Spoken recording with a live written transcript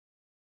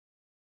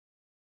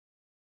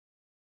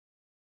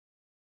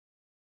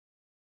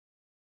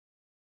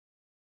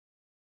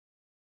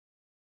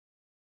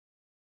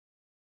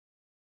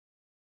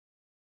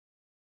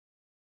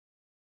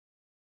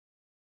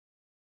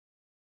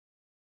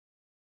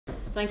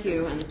Thank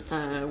you,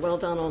 and well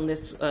done on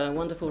this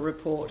wonderful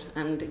report.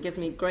 And it gives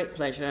me great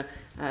pleasure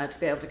to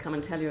be able to come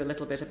and tell you a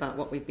little bit about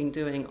what we've been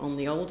doing on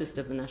the oldest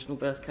of the national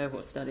birth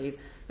cohort studies,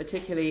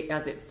 particularly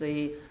as it's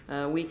the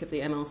week of the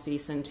MRC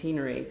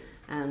centenary,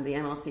 and the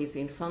MRC has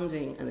been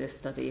funding this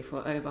study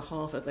for over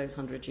half of those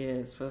 100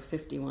 years, for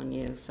 51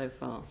 years so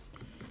far.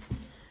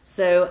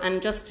 So,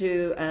 and just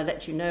to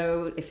let you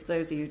know, if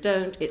those of you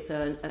don't, it's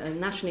a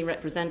nationally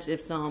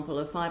representative sample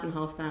of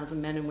 5,500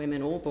 men and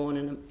women, all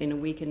born in a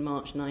week in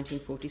March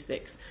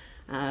 1946,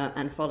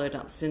 and followed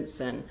up since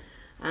then.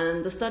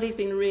 And the study's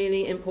been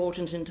really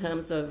important in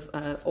terms of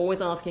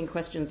always asking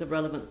questions of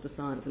relevance to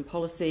science and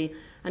policy,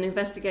 and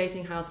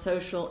investigating how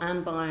social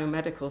and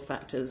biomedical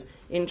factors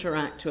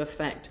interact to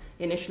affect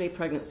initially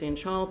pregnancy and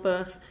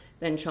childbirth,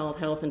 then child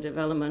health and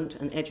development,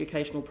 and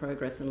educational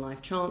progress and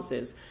life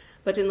chances.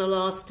 But in the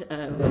last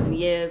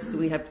years,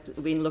 we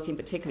have been looking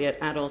particularly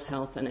at adult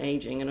health and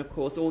aging, and of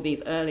course all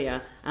these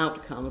earlier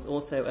outcomes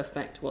also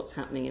affect what's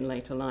happening in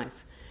later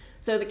life.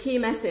 So the key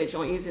message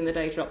on using the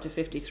data up to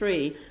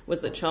 53 was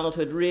that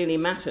childhood really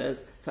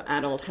matters for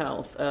adult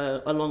health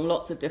along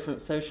lots of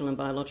different social and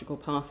biological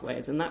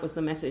pathways, and that was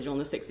the message on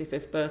the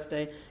 65th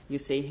birthday you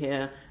see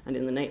here and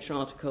in the Nature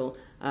article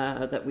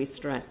that we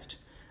stressed.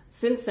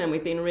 Since then,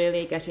 we've been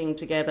really getting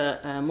together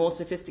more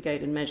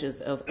sophisticated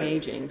measures of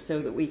aging so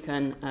that we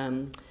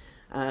can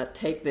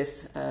take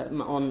this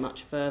on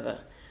much further.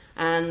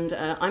 And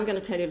I'm going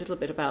to tell you a little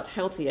bit about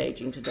healthy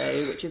aging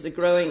today, which is a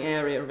growing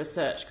area of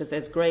research because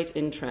there's great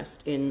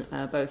interest in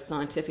both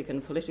scientific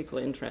and political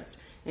interest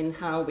in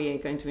how we are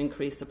going to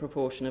increase the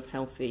proportion of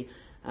healthy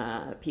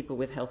people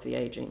with healthy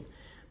aging.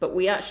 But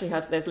we actually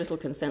there's little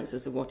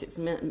consensus of what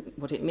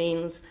it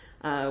means.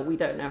 We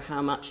don't know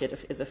how much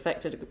it is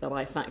affected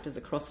by factors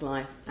across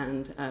life,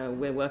 and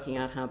we're working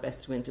out how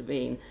best to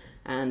intervene.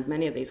 And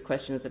many of these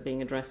questions are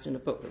being addressed in a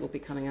book that will be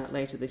coming out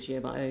later this year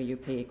by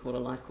OUP called A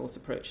Life Course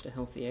Approach to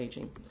Healthy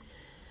Aging.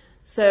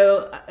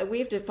 So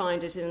we've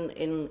defined it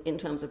in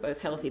terms of both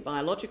healthy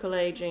biological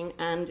aging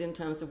and in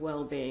terms of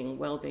well-being.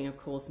 Well-being, of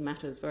course,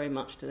 matters very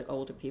much to the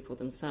older people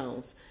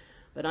themselves.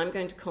 But I'm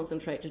going to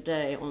concentrate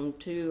today on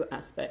two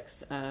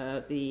aspects,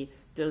 the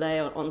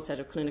delay or onset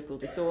of clinical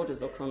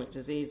disorders or chronic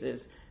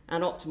diseases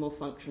and optimal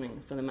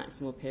functioning for the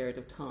maximal period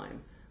of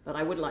time. But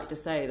I would like to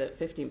say that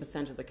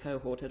 15% of the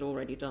cohort had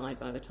already died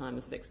by the time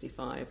of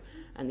 65,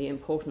 and the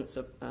importance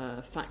of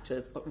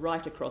factors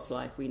right across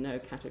life we know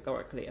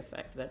categorically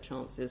affect their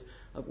chances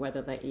of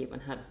whether they even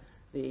had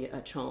the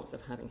chance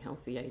of having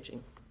healthy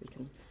aging.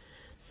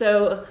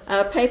 So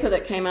a paper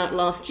that came out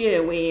last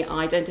year, we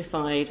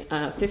identified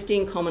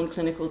 15 common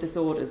clinical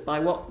disorders, by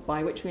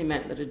which we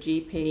meant that a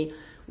GP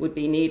would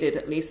be needed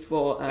at least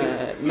for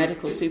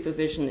medical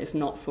supervision, if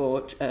not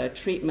for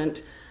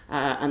treatment,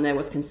 and there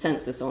was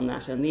consensus on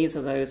that. And these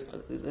are those,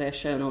 they're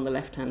shown on the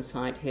left-hand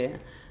side here.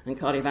 And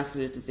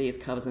cardiovascular disease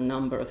covers a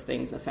number of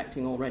things,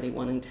 affecting already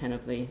 1 in 10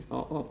 of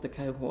the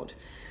cohort.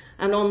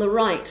 And on the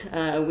right,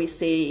 we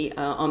see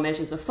our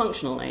measures of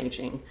functional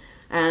aging.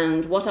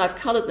 And what I've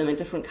coloured them in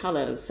different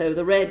colours. So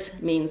the red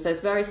means there's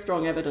very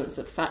strong evidence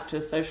that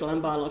factors, social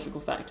and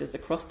biological factors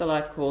across the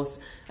life course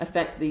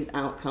affect these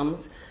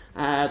outcomes.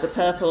 The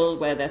purple,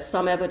 where there's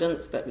some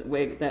evidence, but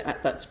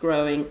that's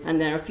growing. And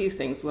there are a few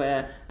things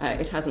where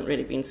it hasn't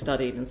really been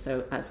studied and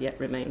so as yet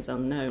remains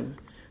unknown.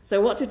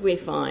 So what did we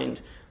find?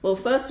 Well,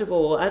 first of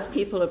all, as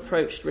people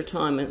approached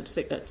retirement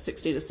at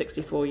 60 to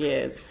 64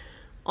 years,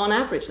 on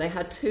average they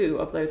had 2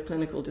 of those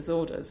clinical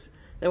disorders.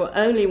 There were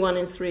only 1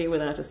 in 3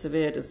 without a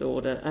severe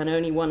disorder, and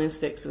only 1 in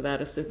 6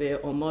 without a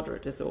severe or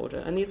moderate disorder.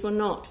 And these were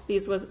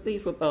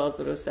bars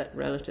that were set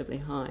relatively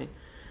high.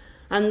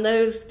 And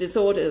those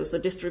disorders, the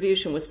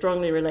distribution was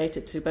strongly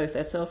related to both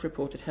their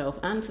self-reported health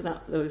and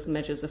to those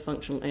measures of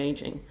functional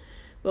aging.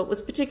 What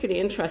was particularly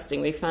interesting,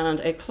 we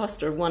found a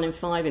cluster of 1 in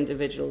 5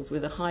 individuals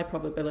with a high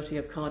probability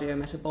of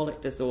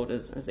cardiometabolic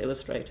disorders, as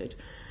illustrated.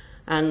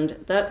 And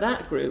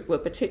that group were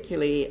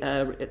particularly,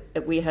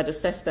 we had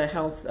assessed their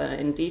health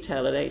in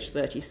detail at age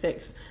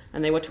 36,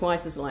 and they were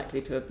twice as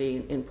likely to have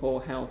been in poor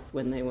health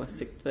when they were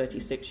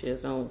 36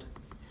 years old.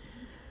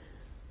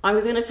 I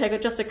was going to take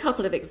just a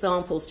couple of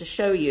examples to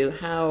show you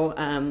how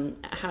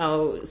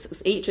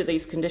each of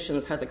these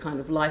conditions has a kind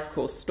of life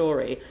course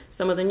story.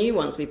 Some of the new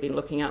ones we've been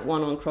looking at,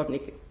 one on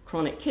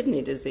chronic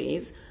kidney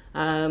disease,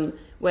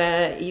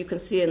 where you can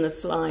see in the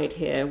slide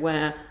here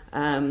where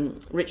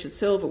Richard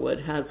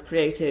Silverwood has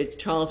created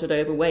childhood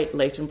overweight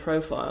latent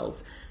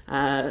profiles.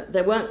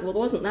 There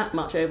wasn't that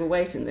much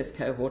overweight in this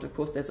cohort. Of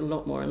course, there's a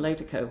lot more in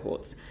later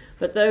cohorts.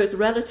 But those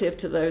relative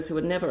to those who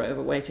were never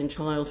overweight in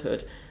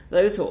childhood,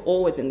 those who were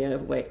always in the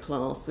overweight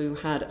class, who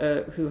had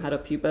a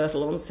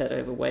pubertal onset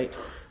overweight,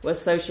 were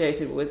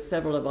associated with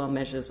several of our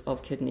measures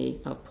of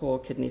poor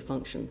kidney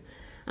function.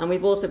 And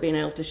we've also been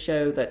able to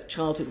show that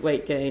childhood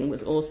weight gain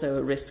was also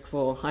a risk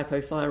for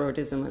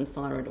hypothyroidism and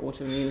thyroid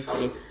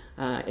autoimmunity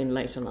in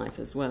later life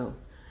as well.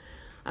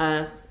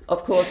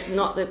 Of course,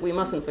 not that we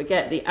mustn't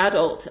forget the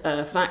adult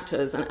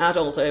factors and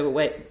adult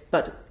overweight,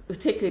 but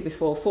particularly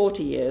before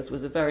 40 years,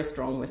 was a very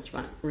strong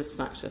risk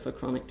factor for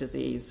chronic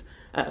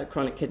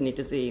kidney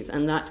disease.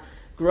 And that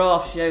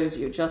graph shows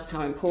you just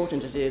how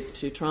important it is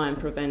to try and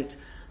prevent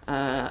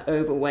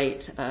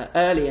overweight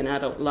early in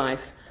adult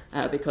life,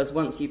 because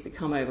once you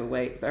become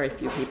overweight, very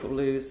few people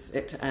lose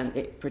it, and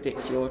it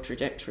predicts your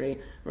trajectory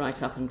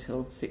right up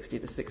until 60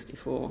 to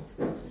 64.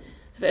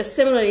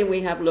 Similarly,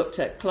 we have looked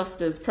at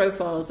clusters,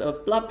 profiles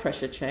of blood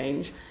pressure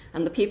change,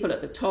 and the people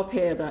at the top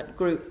here, that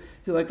group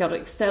who have got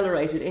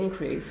accelerated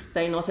increase,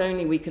 they not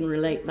only we can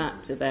relate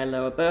that to their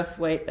lower birth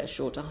weight, their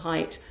shorter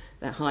height,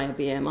 their higher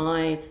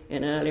BMI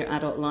in earlier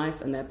adult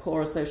life, and their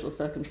poorer social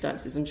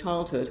circumstances in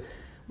childhood.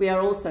 We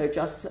are also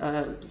just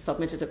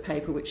submitted a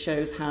paper which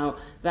shows how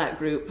that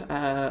group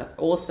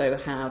also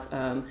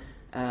have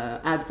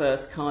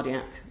adverse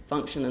cardiac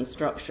function and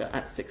structure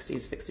at 60 to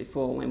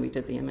 64 when we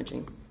did the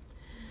imaging.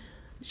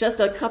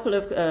 Just a couple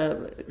of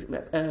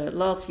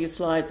last few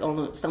slides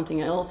on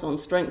something else, on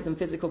strength and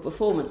physical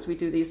performance. We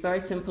do these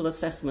very simple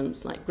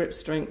assessments like grip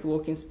strength,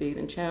 walking speed,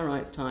 and chair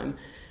rise time,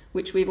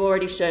 which we've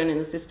already shown in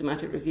a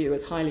systematic review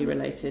as highly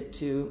related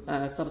to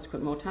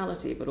subsequent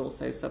mortality, but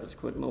also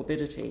subsequent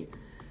morbidity.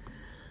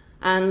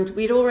 And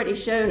we'd already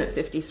shown at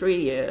 53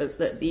 years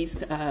that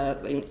these,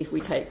 if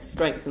we take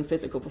strength and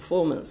physical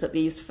performance, that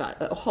these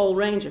a whole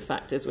range of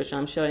factors, which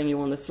I'm showing you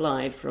on the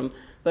slide, from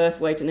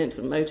birth weight and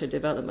infant motor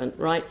development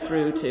right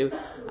through to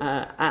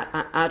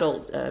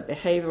adult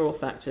behavioural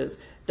factors,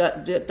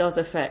 does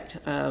affect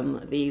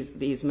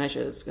these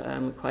measures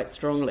quite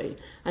strongly.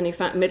 And in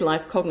fact,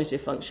 midlife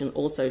cognitive function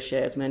also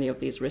shares many of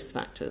these risk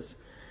factors.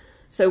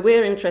 So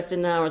we're interested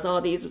now as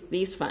are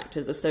these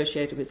factors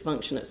associated with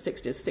function at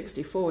 60 to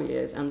 64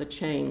 years and the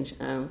change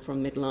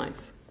from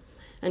midlife.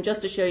 And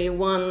just to show you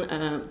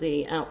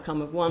the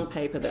outcome of one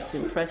paper that's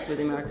in press with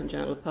the American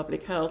Journal of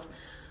Public Health,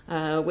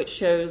 which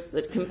shows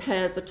that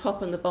compares the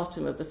top and the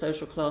bottom of the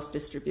social class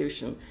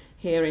distribution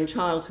here in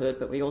childhood,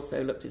 but we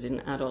also looked at it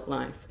in adult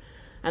life.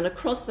 And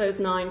across those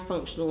 9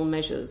 functional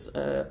measures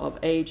of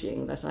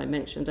aging that I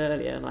mentioned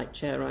earlier, like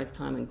chair rise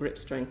time and grip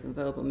strength and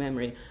verbal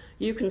memory,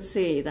 you can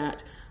see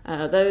that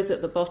those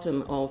at the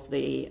bottom of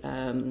the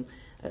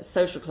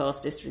social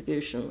class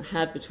distribution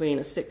had between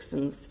a 6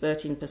 and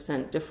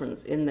 13%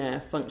 difference in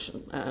their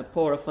function,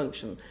 poorer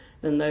function,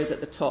 than those at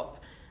the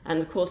top.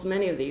 And of course,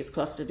 many of these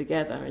cluster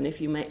together, and if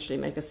you actually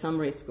make a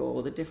summary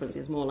score, the difference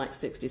is more like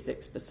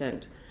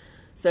 66%.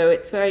 So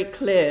it's very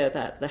clear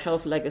that the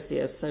health legacy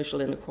of social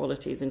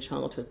inequalities in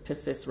childhood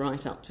persists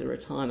right up to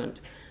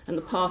retirement, and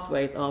the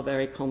pathways are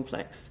very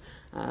complex,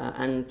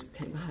 and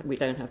we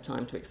don't have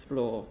time to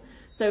explore.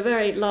 So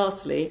very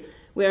lastly,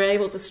 we're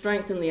able to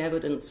strengthen the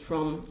evidence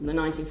from the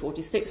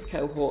 1946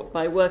 cohort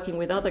by working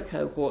with other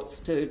cohorts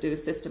to do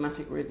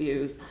systematic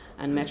reviews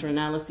and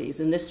meta-analyses,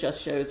 and this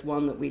just shows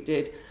one that we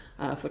did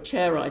for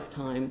chair rise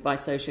time by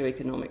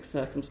socioeconomic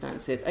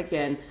circumstances,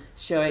 again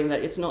showing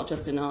that it's not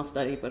just in our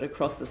study but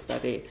across the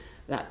study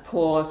that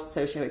poor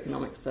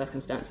socioeconomic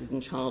circumstances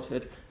in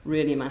childhood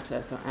really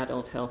matter for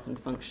adult health and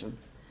function.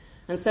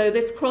 And so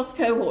this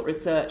cross-cohort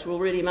research will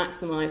really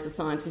maximise the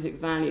scientific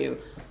value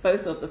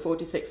both of the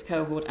 46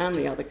 cohort and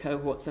the other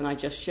cohorts, and I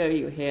just show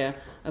you here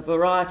a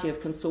variety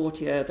of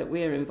consortia that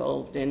we're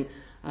involved in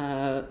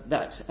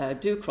that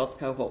do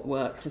cross-cohort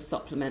work to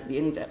supplement the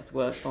in-depth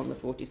work on the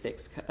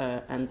 46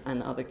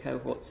 and other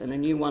cohorts. And a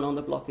new one on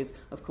the block is,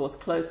 of course,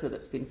 CLOSER,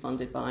 that's been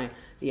funded by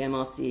the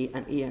MRC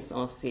and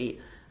ESRC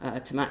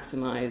to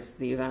maximise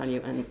the value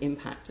and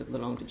impact of the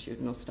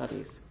longitudinal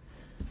studies.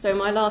 So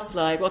my last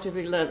slide, what have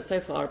we learnt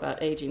so far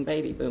about ageing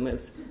baby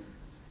boomers?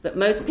 That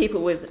most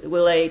people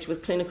will age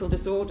with clinical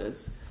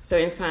disorders. So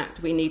in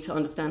fact, we need to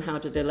understand how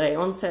to delay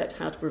onset,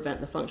 how to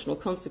prevent the functional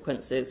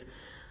consequences,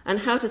 and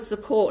how to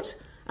support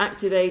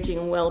active ageing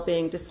and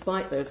well-being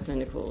despite those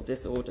clinical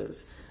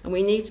disorders. And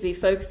we need to be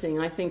focusing,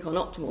 I think, on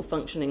optimal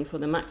functioning for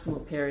the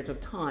maximal period of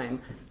time,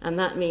 and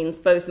that means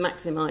both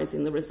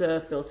maximising the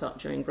reserve built up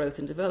during growth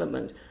and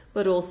development,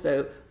 but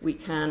also we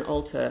can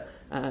alter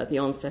the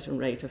onset and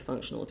rate of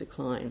functional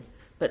decline.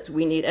 But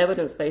we need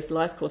evidence-based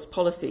life course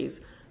policies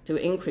to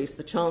increase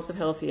the chance of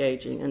healthy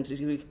ageing and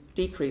to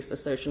decrease the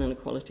social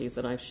inequalities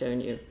that I've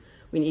shown you.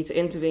 We need to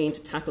intervene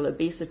to tackle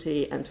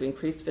obesity and to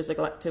increase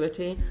physical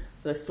activity.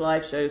 The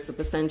slide shows the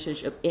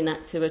percentage of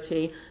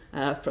inactivity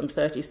from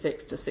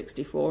 36 to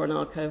 64 in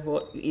our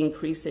cohort,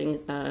 increasing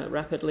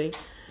rapidly.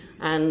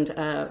 And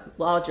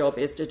our job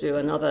is to do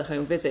another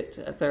home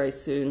visit very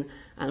soon,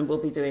 and we'll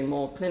be doing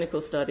more clinical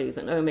studies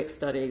and omics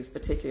studies,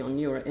 particularly on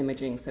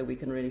neuroimaging, so we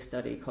can really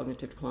study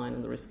cognitive decline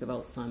and the risk of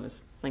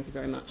Alzheimer's. Thank you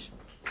very much.